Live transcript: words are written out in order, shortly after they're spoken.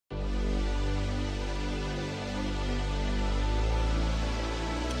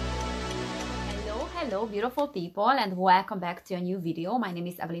Hello beautiful people, and welcome back to a new video. My name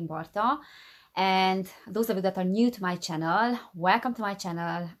is Evelyn Barta, and those of you that are new to my channel, welcome to my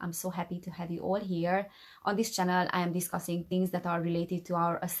channel. I'm so happy to have you all here. On this channel I am discussing things that are related to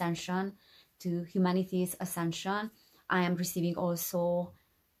our ascension, to humanity's ascension. I am receiving also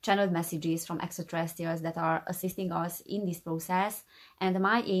channeled messages from extraterrestrials that are assisting us in this process, and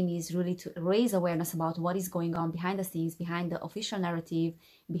my aim is really to raise awareness about what is going on behind the scenes, behind the official narrative,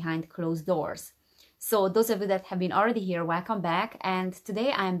 behind closed doors. So those of you that have been already here, welcome back. And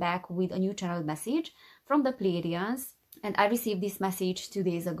today I am back with a new channel message from the Pleiadians. And I received this message 2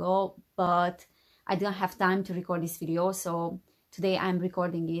 days ago, but I didn't have time to record this video. So today I'm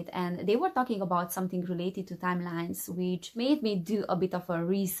recording it. And they were talking about something related to timelines, which made me do a bit of a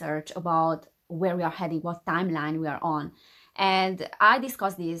research about where we are heading, what timeline we are on. And I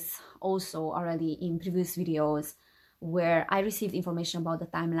discussed this also already in previous videos where I received information about the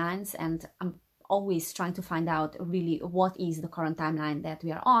timelines, and I'm always trying to find out really what is the current timeline that we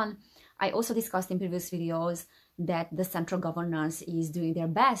are on. I also discussed in previous videos that the central governance is doing their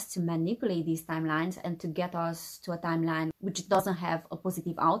best to manipulate these timelines and to get us to a timeline which doesn't have a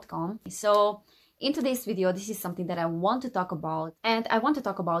positive outcome. So in today's video, this is something that I want to talk about, and I want to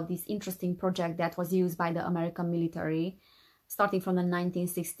talk about this interesting project that was used by the American military starting from the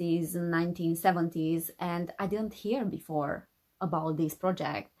 1960s and 1970s, and I didn't hear before about this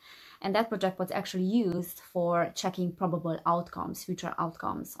project. And that project was actually used for checking probable outcomes, future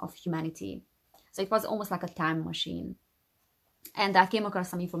outcomes of humanity. So it was almost like a time machine. And I came across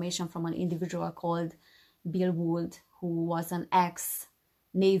some information from an individual called Bill Wood, who was an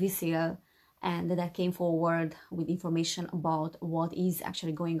ex-Navy SEAL, and that came forward with information about what is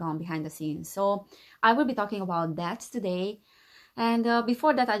actually going on behind the scenes. So I will be talking about that today. And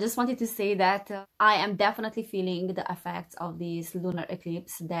before that, I just wanted to say that I am definitely feeling the effects of this lunar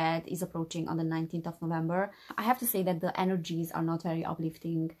eclipse that is approaching on the 19th of November. I have to say that the energies are not very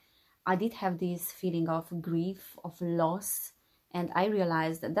uplifting. I did have this feeling of grief, of loss, and I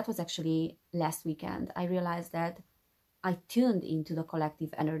realized that was actually last weekend. I realized that I tuned into the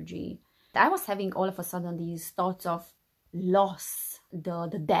collective energy. I was having all of a sudden these thoughts of loss,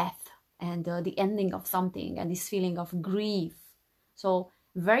 the death, and the ending of something, and this feeling of grief. So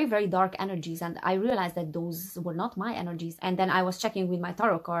very, very dark energies. And I realized that those were not my energies. And then I was checking with my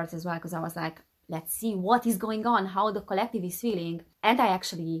tarot cards as well, because I was like, let's see what is going on, how the collective is feeling. And I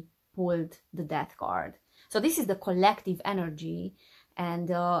actually pulled the death card. So this is the collective energy.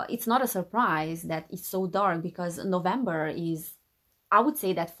 And it's not a surprise that it's so dark, because November is, I would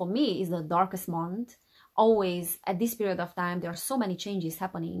say that for me, is the darkest month. Always at this period of time, there are so many changes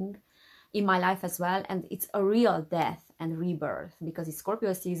happening in my life as well, and it's a real death and rebirth, because it's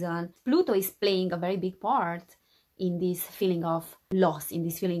Scorpio season. Pluto is playing a very big part in this feeling of loss, in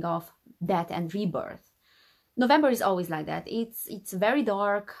this feeling of death and rebirth. November is always like that. It's very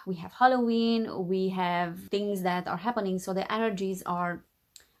dark. We have Halloween, we have things that are happening, so the energies are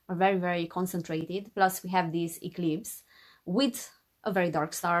very, very concentrated. Plus we have this eclipse with a very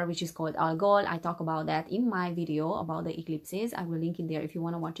dark star, which is called Algol. I talk about that in my video about the eclipses. I will link in there if you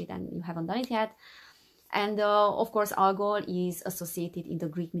want to watch it and you haven't done it yet. And of course, Algol is associated in the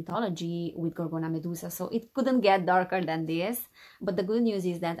Greek mythology with Gorgona Medusa, so it couldn't get darker than this. But the good news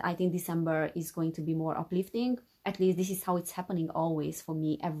is that I think December is going to be more uplifting. At least this is how it's happening always for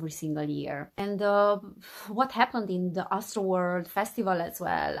me every single year. And what happened in the Astro World Festival as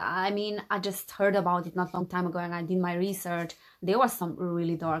well, I mean, I just heard about it not long time ago and I did my research. There was some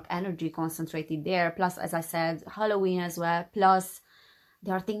really dark energy concentrated there. Plus, as I said, Halloween as well. Plus,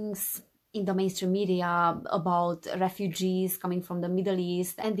 there are things in the mainstream media about refugees coming from the Middle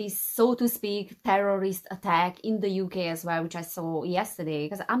East and this, so to speak, terrorist attack in the UK as well, which I saw yesterday,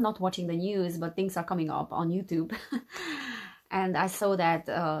 because I'm not watching the news, but things are coming up on YouTube. And I saw that,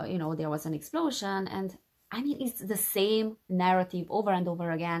 you know, there was an explosion, and I mean, it's the same narrative over and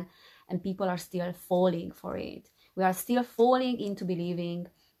over again, and people are still falling for it. We are still falling into believing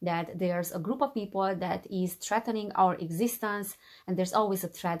that there's a group of people that is threatening our existence, and there's always a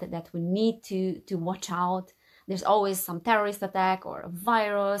threat that we need to watch out. There's always some terrorist attack or a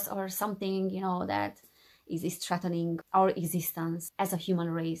virus or something, you know, that is threatening our existence as a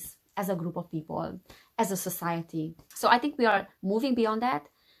human race, as a group of people, as a society. So I think we are moving beyond that,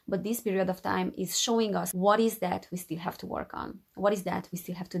 but this period of time is showing us what is that we still have to work on, what is that we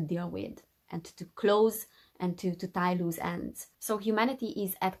still have to deal with, and to close and to tie loose ends. So humanity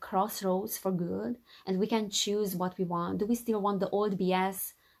is at crossroads for good, and we can choose what we want. Do we still want the old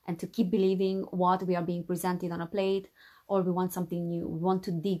BS and to keep believing what we are being presented on a plate, or we want something new? We want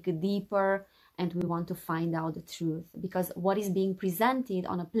to dig deeper and we want to find out the truth, because what is being presented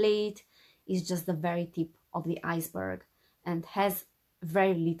on a plate is just the very tip of the iceberg and has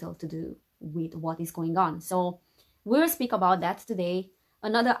very little to do with what is going on. So we'll speak about that today.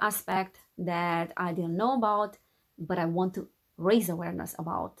 Another aspect that I didn't know about, but I want to raise awareness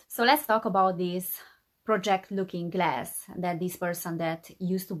about. So let's talk about this Project Looking Glass that this person that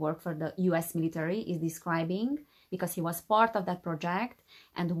used to work for the US military is describing, because he was part of that project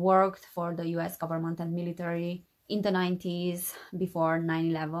and worked for the US government and military in the 90s before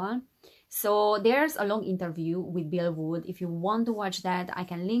 9/11. So there's a long interview with Bill Wood. If you want to watch that, I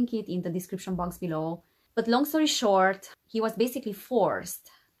can link it in the description box below. But long story short, he was basically forced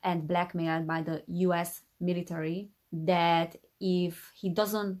and blackmailed by the US military that if he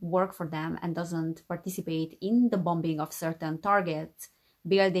doesn't work for them and doesn't participate in the bombing of certain targets,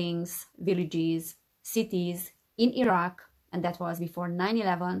 buildings, villages, cities in Iraq, and that was before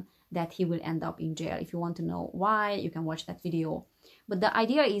 9/11, that he will end up in jail. If you want to know why, you can watch that video. But the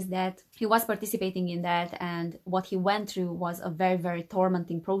idea is that he was participating in that, and what he went through was a very, very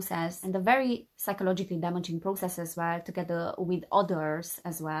tormenting process and a very psychologically damaging process as well, together with others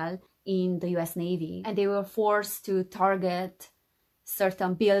as well in the US Navy. And they were forced to target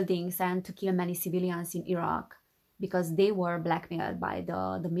certain buildings and to kill many civilians in Iraq because they were blackmailed by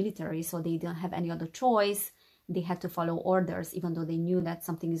the military, so they didn't have any other choice. They had to follow orders, even though they knew that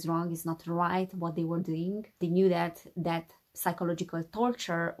something is wrong, is not right, what they were doing. They knew that psychological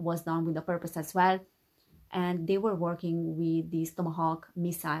torture was done with a purpose as well. And they were working with these Tomahawk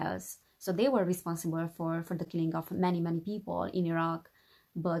missiles. So they were responsible for the killing of many, many people in Iraq.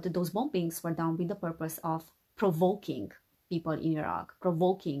 But those bombings were done with the purpose of provoking people in Iraq,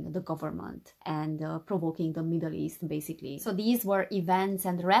 provoking the government, and provoking the Middle East, basically. So these were events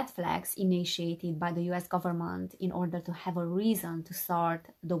and red flags initiated by the US government in order to have a reason to start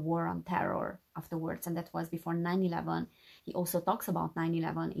the war on terror afterwards. And that was before 9/11. He also talks about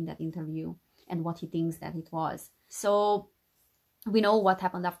 9/11 in that interview and what he thinks that it was. So we know what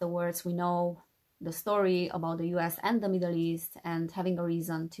happened afterwards. We know the story about the US and the Middle East and having a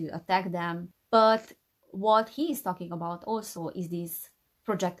reason to attack them. But what he is talking about also is this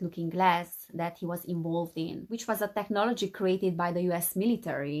Project Looking Glass that he was involved in, which was a technology created by the US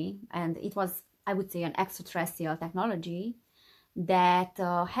military. And it was, I would say, an extraterrestrial technology that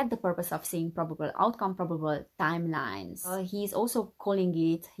had the purpose of seeing probable outcome, probable timelines. He's also calling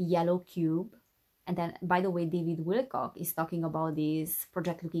it Yellow Cube. And then, by the way, David Wilcock is talking about this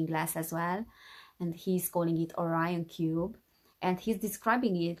Project Looking Glass as well. And he's calling it Orion Cube. And he's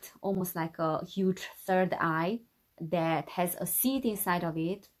describing it almost like a huge third eye that has a seat inside of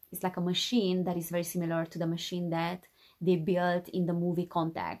it. It's like a machine that is very similar to the machine that they built in the movie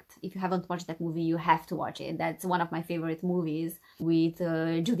Contact. If you haven't watched that movie, you have to watch it. That's one of my favorite movies with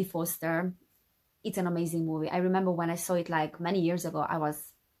Jodie Foster. It's an amazing movie. I remember when I saw it like many years ago, I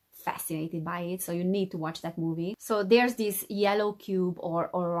was fascinated by it. So you need to watch that movie. So there's this Yellow Cube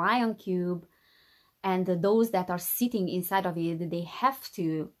or Orion Cube. And those that are sitting inside of it, they have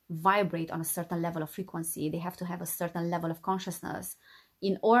to vibrate on a certain level of frequency. They have to have a certain level of consciousness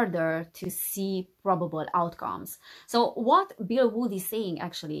in order to see probable outcomes. So what Bill Wood is saying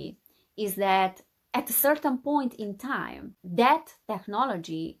actually is that at a certain point in time, that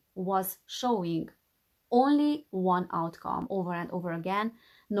technology was showing only one outcome over and over again,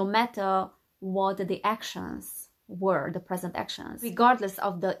 no matter what the actions were, the present actions. Regardless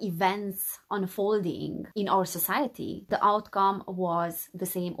of the events unfolding in our society, the outcome was the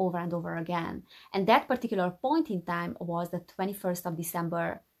same over and over again. And that particular point in time was the 21st of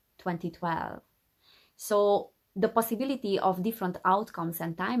December 2012. So the possibility of different outcomes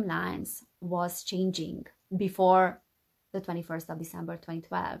and timelines was changing before the 21st of December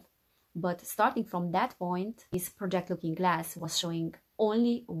 2012. But starting from that point, this Project Looking Glass was showing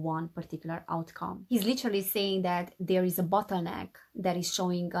only one particular outcome. He's literally saying that there is a bottleneck that is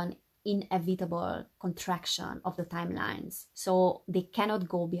showing an inevitable contraction of the timelines. So they cannot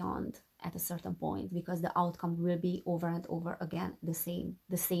go beyond at a certain point because the outcome will be over and over again the same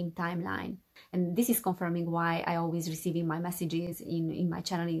timeline. And this is confirming why I always receiving my messages in my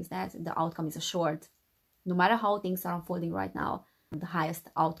channel is that the outcome is assured. No matter how things are unfolding right now, the highest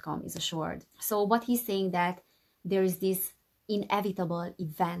outcome is assured. So what he's saying that there is this inevitable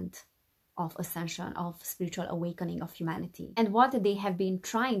event of ascension, of spiritual awakening of humanity. And what they have been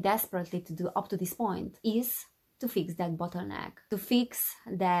trying desperately to do up to this point is to fix that bottleneck, to fix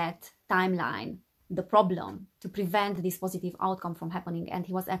that timeline, the problem, to prevent this positive outcome from happening. And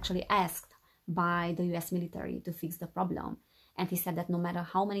he was actually asked by the US military to fix the problem. And he said that no matter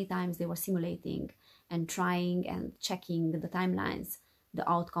how many times they were simulating and trying and checking the timelines, the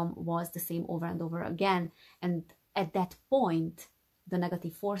outcome was the same over and over again. And at that point, the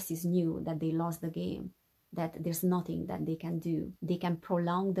negative forces knew that they lost the game, that there's nothing that they can do. They can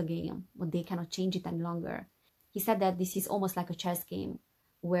prolong the game, but they cannot change it any longer. He said that this is almost like a chess game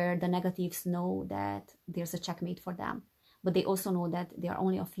where the negatives know that there's a checkmate for them, but they also know that there are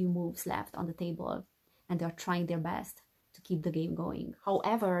only a few moves left on the table and they're trying their best to keep the game going.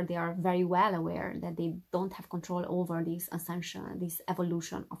 However, they are very well aware that they don't have control over this ascension, this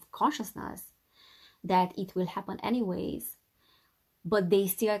evolution of consciousness, that it will happen anyways, but they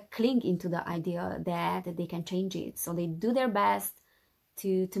still cling into the idea that they can change it. So they do their best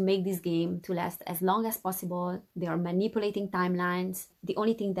to make this game to last as long as possible. They are manipulating timelines. The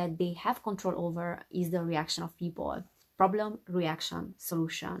only thing that they have control over is the reaction of people. Problem, reaction,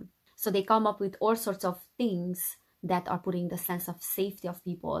 solution. So they come up with all sorts of things that are putting the sense of safety of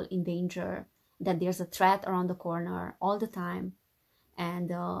people in danger, that there's a threat around the corner all the time, and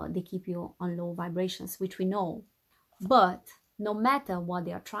they keep you on low vibrations, which we know. But no matter what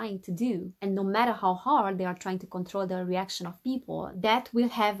they are trying to do, and no matter how hard they are trying to control the reaction of people, that will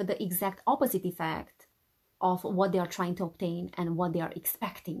have the exact opposite effect of what they are trying to obtain and what they are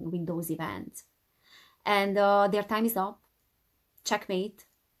expecting with those events. And their time is up. Checkmate.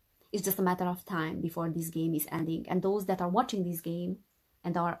 It's just a matter of time before this game is ending. And those that are watching this game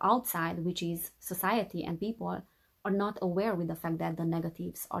and are outside, which is society and people, are not aware with the fact that the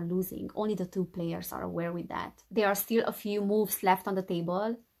negatives are losing. Only the two players are aware with that. There are still a few moves left on the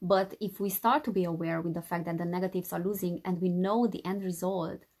table, but if we start to be aware with the fact that the negatives are losing and we know the end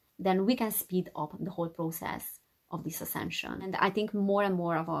result, then we can speed up the whole process of this ascension. And I think more and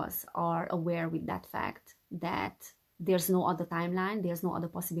more of us are aware with that fact, that there's no other timeline, there's no other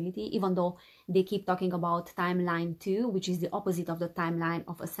possibility, even though they keep talking about timeline 2, which is the opposite of the timeline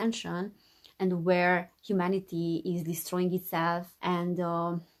of ascension, and where humanity is destroying itself and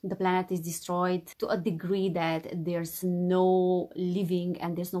the planet is destroyed to a degree that there's no living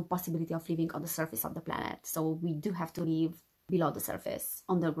and there's no possibility of living on the surface of the planet. So we do have to live below the surface,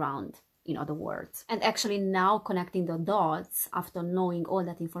 underground, in other words. And actually now connecting the dots after knowing all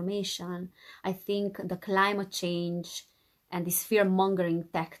that information, I think the climate change and this fear-mongering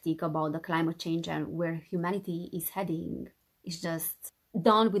tactic about the climate change and where humanity is heading is just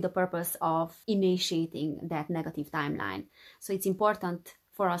done with the purpose of initiating that negative timeline. So it's important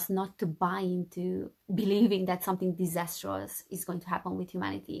for us not to buy into believing that something disastrous is going to happen with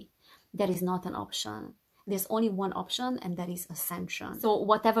humanity. That is not an option. There's only one option, and that is ascension. So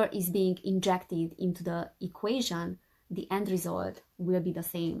whatever is being injected into the equation, the end result will be the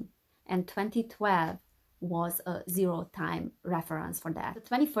same. And 2012 was a zero time reference for that. The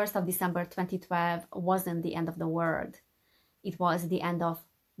 21st of December 2012 wasn't the end of the world. It was the end of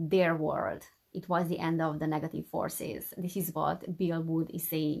their world. It was the end of the negative forces. This is what Bill Wood is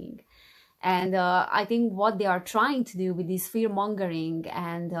saying. And I think what they are trying to do with this fear-mongering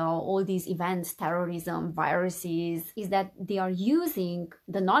and all these events, terrorism, viruses, is that they are using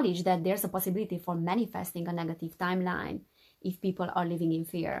the knowledge that there's a possibility for manifesting a negative timeline if people are living in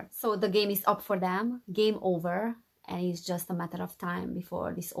fear. So the game is up for them, game over, and it's just a matter of time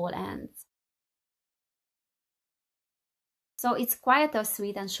before this all ends. So it's quite a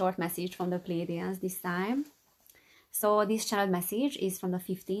sweet and short message from the Pleiadians this time. So this channeled message is from the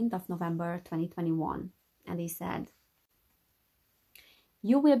 15th of November 2021. And they said,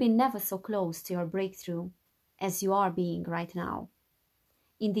 "You will be never so close to your breakthrough as you are being right now.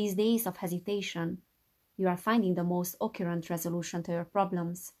 In these days of hesitation, you are finding the most occurrent resolution to your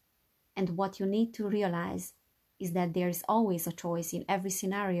problems. And what you need to realize is that there is always a choice in every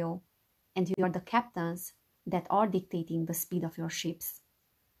scenario, and you are the captains that are dictating the speed of your ships.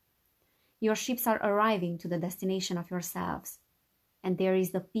 Your ships are arriving to the destination of yourselves, and there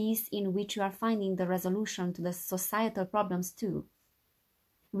is the peace in which you are finding the resolution to the societal problems too.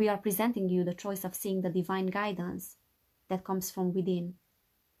 We are presenting you the choice of seeing the divine guidance that comes from within,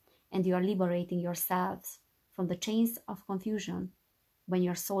 and you are liberating yourselves from the chains of confusion when you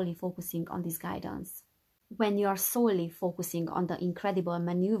are solely focusing on this guidance. When you are solely focusing on the incredible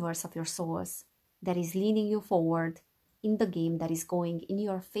maneuvers of your souls that is leading you forward in the game that is going in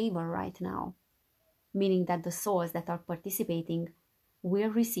your favor right now, meaning that the souls that are participating will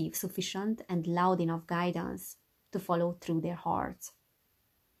receive sufficient and loud enough guidance to follow through their hearts.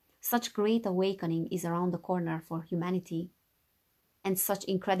 Such great awakening is around the corner for humanity, and such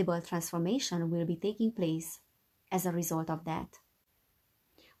incredible transformation will be taking place as a result of that.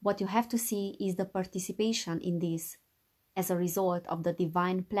 What you have to see is the participation in this as a result of the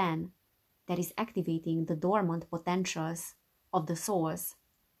divine plan that is activating the dormant potentials of the souls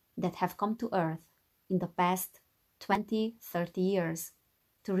that have come to Earth in the past 20-30 years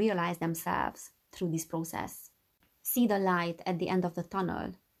to realize themselves through this process. See the light at the end of the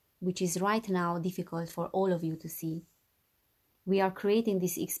tunnel, which is right now difficult for all of you to see. We are creating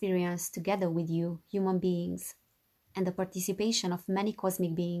this experience together with you, human beings, and the participation of many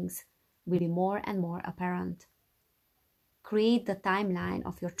cosmic beings will be more and more apparent. Create the timeline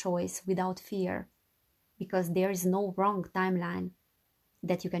of your choice without fear, because there is no wrong timeline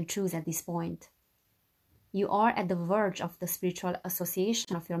that you can choose at this point. You are at the verge of the spiritual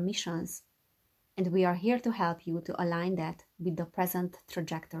association of your missions, and we are here to help you to align that with the present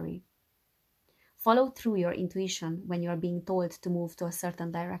trajectory. Follow through your intuition when you are being told to move to a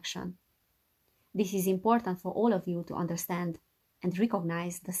certain direction. This is important for all of you to understand and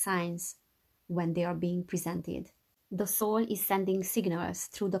recognize the signs when they are being presented. The soul is sending signals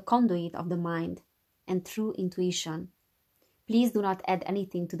through the conduit of the mind and through intuition. Please do not add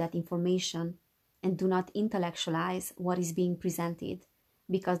anything to that information and do not intellectualize what is being presented,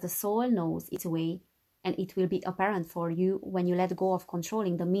 because the soul knows its way and it will be apparent for you when you let go of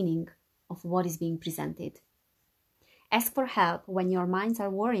controlling the meaning of what is being presented. Ask for help when your minds are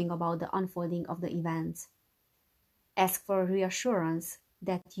worrying about the unfolding of the events. Ask for reassurance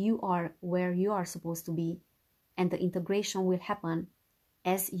that you are where you are supposed to be, and the integration will happen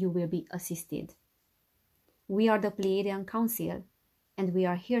as you will be assisted. We are the Pleiadian Council, and we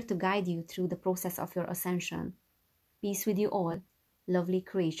are here to guide you through the process of your ascension. Peace with you all, lovely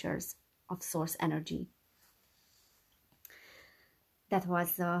creatures of Source Energy. That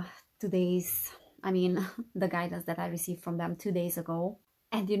was the guidance that I received from them 2 days ago.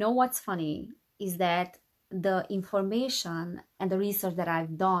 And you know what's funny is that the information and the research that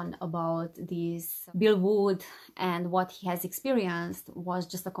I've done about this Bill Wood and what he has experienced was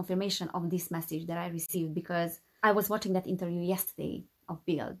just a confirmation of this message that I received, because I was watching that interview yesterday of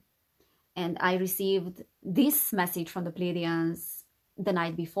Bill, and I received this message from the Pleiadians the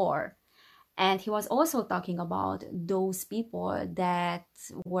night before. And he was also talking about those people that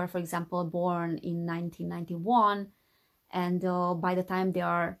were, for example, born in 1991, and by the time they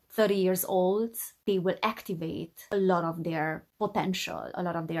are 30 years old, they will activate a lot of their potential, a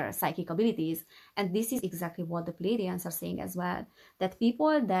lot of their psychic abilities. And this is exactly what the Pleiadians are saying as well, that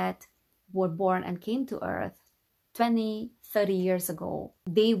people that were born and came to Earth 20, 30 years ago,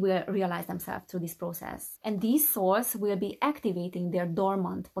 they will realize themselves through this process. And these souls will be activating their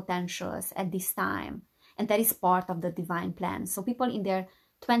dormant potentials at this time. And that is part of the divine plan. So people in their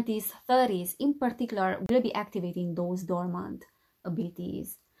 20s, 30s in particular will be activating those dormant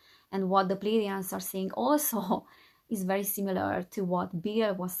abilities. And what the Pleiadians are saying also is very similar to what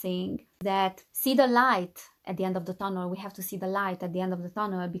Bill was saying, that see the light at the end of the tunnel. We have to see the light at the end of the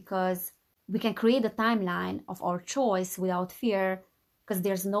tunnel, because we can create the timeline of our choice without fear, because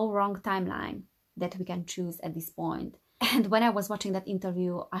there's no wrong timeline that we can choose at this point. And when I was watching that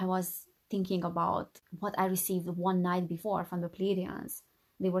interview, I was thinking about what I received one night before from the Pleiadians.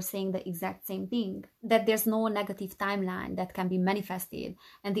 They were saying the exact same thing, that there's no negative timeline that can be manifested.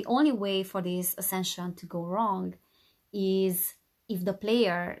 And the only way for this ascension to go wrong is if the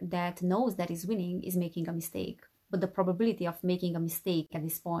player that knows that is winning is making a mistake. But the probability of making a mistake at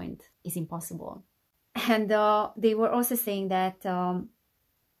this point is impossible. And they were also saying that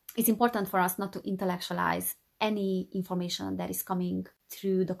it's important for us not to intellectualize any information that is coming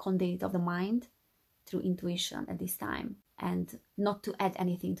through the conduit of the mind, through intuition at this time, and not to add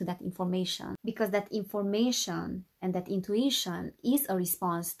anything to that information, because that information and that intuition is a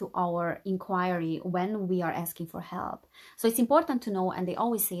response to our inquiry when we are asking for help. So it's important to know, and they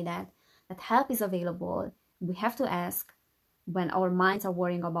always say that help is available. We have to ask when our minds are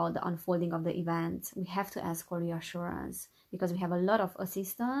worrying about the unfolding of the event. We have to ask for reassurance, because we have a lot of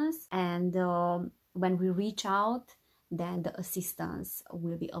assistance, and when we reach out, then the assistance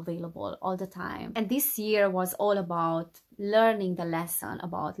will be available all the time. And this year was all about learning the lesson,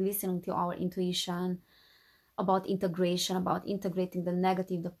 about listening to our intuition, about integration, about integrating the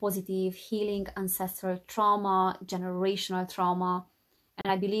negative, the positive, healing ancestral trauma, generational trauma.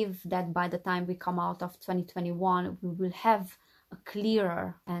 And I believe that by the time we come out of 2021, we will have a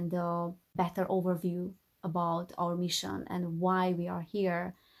clearer and better overview about our mission and why we are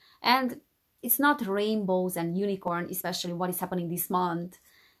here. And it's not rainbows and unicorn, especially what is happening this month,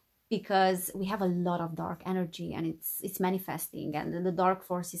 because we have a lot of dark energy and it's manifesting, and the dark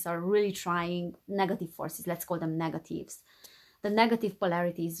forces are really trying, negative forces, let's call them negatives. The negative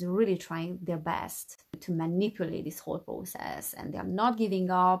polarity is really trying their best to manipulate this whole process, and they are not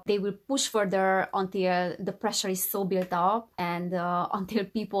giving up. They will push further until the pressure is so built up, and until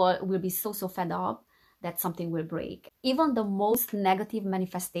people will be so fed up that something will break. Even the most negative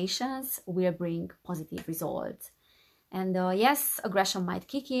manifestations will bring positive results. And yes, aggression might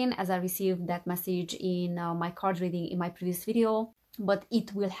kick in, as I received that message in my card reading in my previous video, but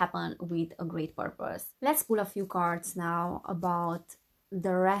it will happen with a great purpose. Let's pull a few cards now about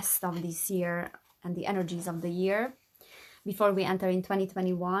the rest of this year and the energies of the year before we enter in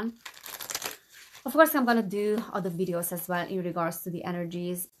 2021. Of course, I'm gonna do other videos as well in regards to the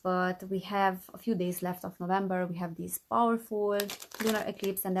energies, but we have a few days left of November. We have this powerful lunar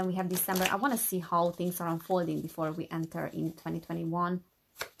eclipse, and then we have December. I want to see how things are unfolding before we enter in 2021.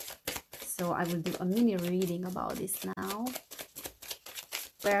 So I will do a mini reading about this now.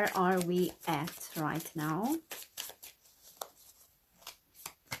 Where are we at right now?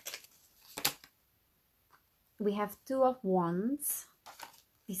 We have Two of Wands.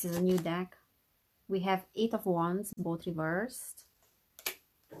 This is a new deck. We have Eight of Wands, both reversed.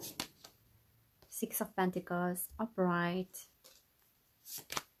 Six of Pentacles, upright.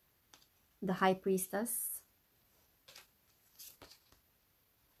 The High Priestess.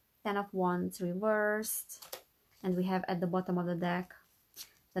 Ten of Wands, reversed. And we have at the bottom of the deck,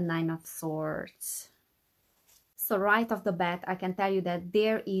 the Nine of Swords. So right off the bat, I can tell you that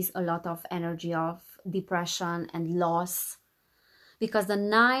there is a lot of energy of depression and loss, because the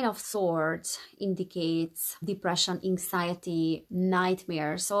Nine of Swords indicates depression, anxiety,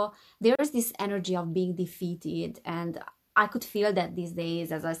 nightmare. So there is this energy of being defeated, and I could feel that these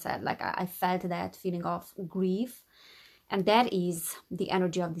days. As I said, like I felt that feeling of grief, and that is the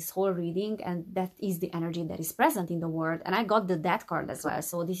energy of this whole reading, and that is the energy that is present in the world. And I got the Death card as well,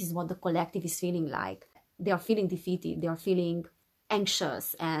 so this is what the collective is feeling like. They are feeling defeated, they are feeling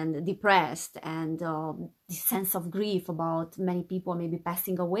anxious and depressed, and this sense of grief about many people maybe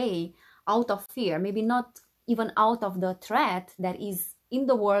passing away out of fear, maybe not even out of the threat that is in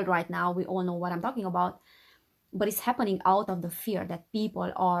the world right now. We all know what I'm talking about, but it's happening out of the fear that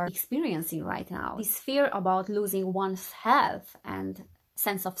people are experiencing right now. This fear about losing one's health and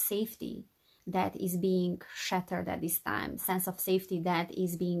sense of safety that is being shattered at this time, sense of safety that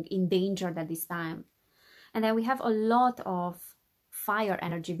is being endangered at this time. And then we have a lot of fire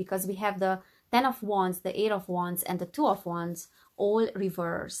energy, because we have the Ten of Wands, the Eight of Wands, and the Two of Wands all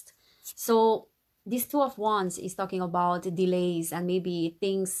reversed. So this Two of Wands is talking about delays and maybe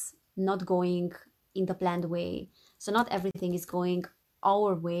things not going in the planned way. So not everything is going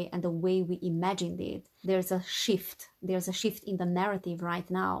our way and the way we imagined it. There's a shift. There's a shift in the narrative right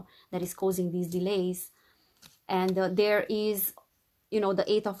now that is causing these delays. And there is, you know,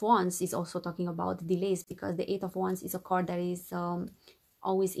 the Eight of Wands is also talking about delays, because the Eight of Wands is a card that is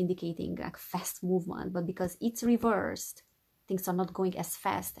always indicating like fast movement, but because it's reversed, things are not going as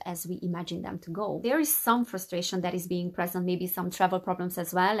fast as we imagine them to go. There is some frustration that is being present, maybe some travel problems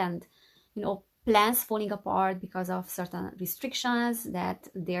as well, and, you know, plans falling apart because of certain restrictions, that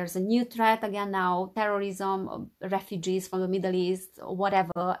there's a new threat again now, terrorism, refugees from the Middle East,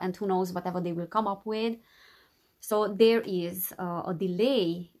 whatever, and who knows whatever they will come up with. So there is a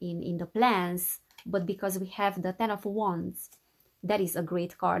delay in the plans, but because we have the Ten of Wands, that is a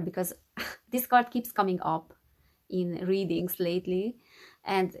great card, because this card keeps coming up in readings lately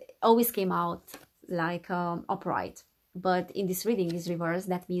and always came out like upright. But in this reading is reversed.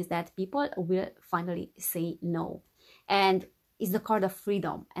 That means that people will finally say no. And it's the card of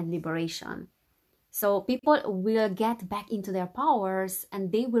freedom and liberation. So people will get back into their powers,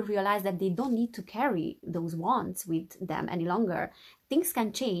 and they will realize that they don't need to carry those wands with them any longer. Things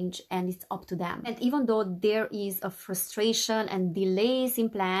can change, and it's up to them. And even though there is a frustration and delays in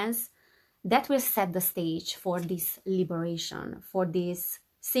plans, that will set the stage for this liberation, for this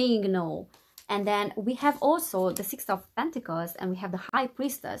saying no. And then we have also the Six of Pentacles, and we have the High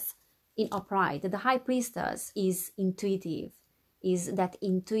Priestess in upright. The High Priestess is intuitive, is that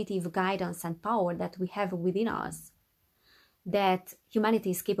intuitive guidance and power that we have within us, that humanity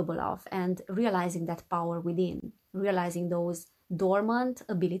is capable of, and realizing that power within, realizing those dormant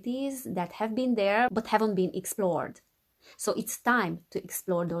abilities that have been there but haven't been explored. So it's time to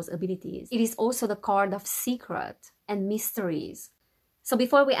explore those abilities. It is also the card of secret and mysteries. So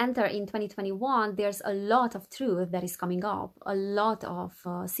before we enter in 2021, there's a lot of truth that is coming up, a lot of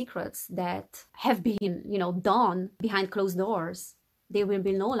secrets that have been, you know, done behind closed doors. They will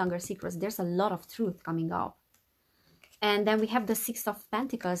be no longer secrets. There's a lot of truth coming up. And then we have the Six of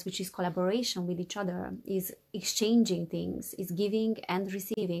Pentacles, which is collaboration with each other, is exchanging things, is giving and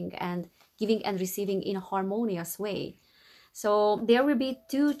receiving in a harmonious way. So there will be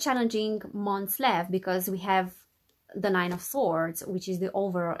 2 challenging months left, because we have the Nine of Swords, which is the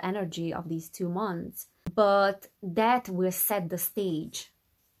overall energy of these 2 months. But that will set the stage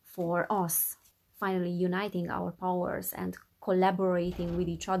for us finally uniting our powers and collaborating with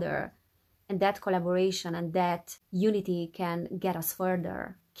each other And that collaboration and that unity can get us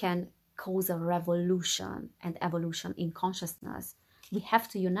further, can cause a revolution and evolution in consciousness. We have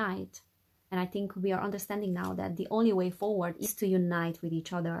to unite. And I think we are understanding now that the only way forward is to unite with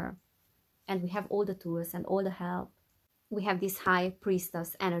each other. And we have all the tools and all the help. We have this high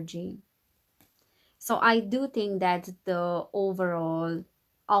priestess energy. So I do think that the overall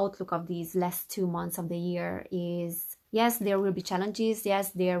outlook of these last 2 months of the year is, yes, there will be challenges. Yes,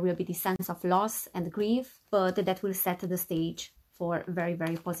 there will be the sense of loss and grief, but that will set the stage for very,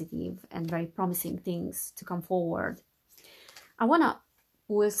 very positive and very promising things to come forward. I want to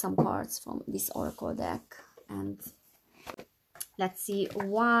pull some cards from this oracle deck and let's see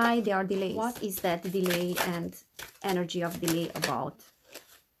why there are delays. What is that delay and energy of delay about?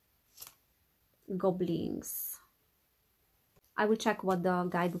 Goblins. I will check what the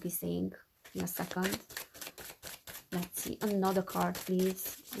guidebook is saying in a second. Let's see another card,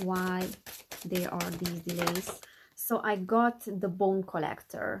 please. Why there are these delays? So I got the Bone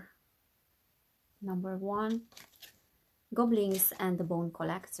Collector, number 1. Goblins and the Bone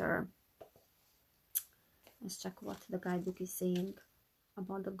Collector. Let's check what the guidebook is saying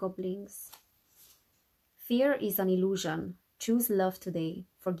about the goblins. Fear is an illusion. Choose love today.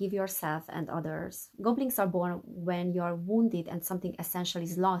 Forgive yourself and others. Goblins are born when you are wounded and something essential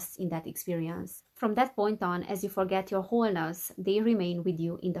is lost in that experience. From that point on, as you forget your wholeness, they remain with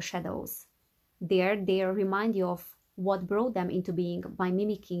you in the shadows. There, they remind you of what brought them into being by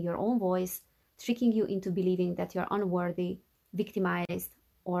mimicking your own voice, tricking you into believing that you're unworthy, victimized,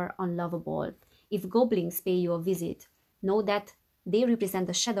 or unlovable. If goblins pay you a visit, know that they represent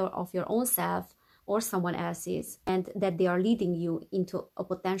the shadow of your own self or someone else's, and that they are leading you into a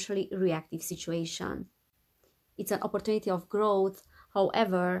potentially reactive situation. It's an opportunity of growth.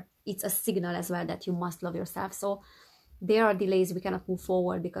 However, it's a signal as well that you must love yourself. So there are delays. We cannot move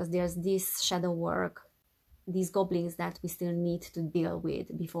forward because there's this shadow work, these goblins that we still need to deal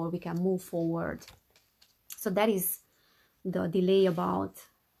with before we can move forward. So that is the delay about.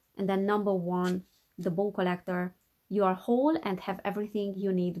 And then number 1, the Bone Collector. You are whole and have everything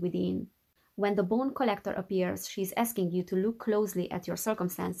you need within. When the Bone Collector appears, she is asking you to look closely at your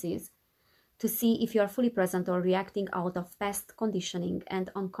circumstances to see if you are fully present or reacting out of past conditioning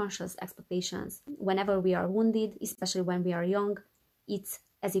and unconscious expectations. Whenever we are wounded, especially when we are young, it's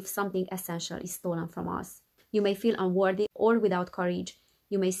as if something essential is stolen from us. You may feel unworthy or without courage.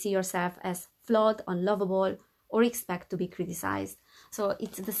 You may see yourself as flawed, unlovable, or expect to be criticized. So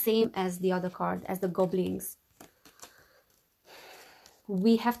it's the same as the other card, as the goblins.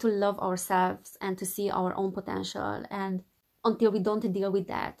 We have to love ourselves and to see our own potential. And until we don't deal with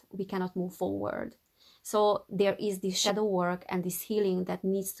that, we cannot move forward. So there is this shadow work and this healing that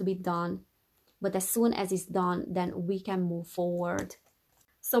needs to be done. But as soon as it's done, then we can move forward.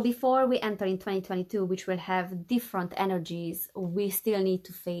 So before we enter in 2022, which will have different energies, we still need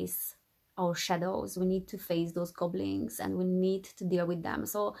to face our shadows. We need to face those goblins and we need to deal with them.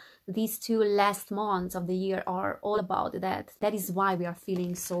 So these 2 last months of the year are all about that. That is why we are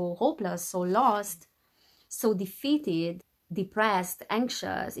feeling so hopeless, so lost, so defeated, depressed,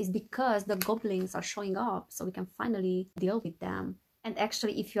 anxious, is because the goblins are showing up so we can finally deal with them. And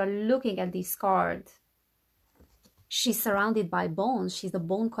actually, if you're looking at this card, she's surrounded by bones. She's the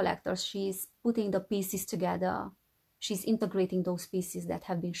Bone Collector. She's putting the pieces together. She's integrating those pieces that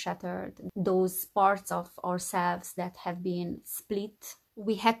have been shattered, those parts of ourselves that have been split.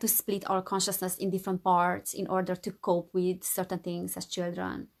 We had to split our consciousness in different parts in order to cope with certain things as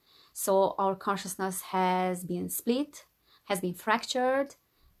children. So our consciousness has been split, has been fractured,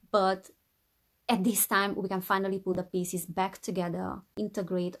 but at this time we can finally put the pieces back together,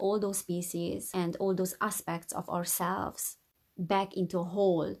 integrate all those pieces and all those aspects of ourselves back into a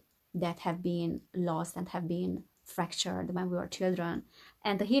whole that have been lost and have been fractured when we were children.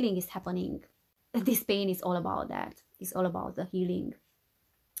 And the healing is happening. This pain is all about that. It's all about the healing.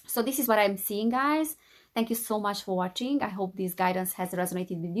 So this is what I'm seeing, guys. Thank you so much for watching. I hope this guidance has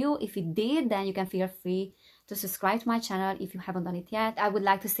resonated with you. If it did, then you can feel free to subscribe to my channel if you haven't done it yet. I would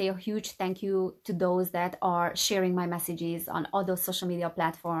like to say a huge thank you to those that are sharing my messages on other social media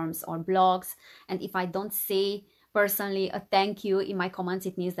platforms or blogs. And if I don't say personally a thank you in my comments,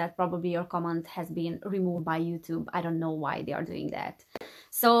 it means that probably your comment has been removed by YouTube. I don't know why they are doing that.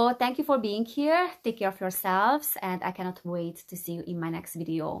 So thank you for being here. Take care of yourselves, and I cannot wait to see you in my next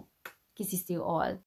video. Kisses to you all.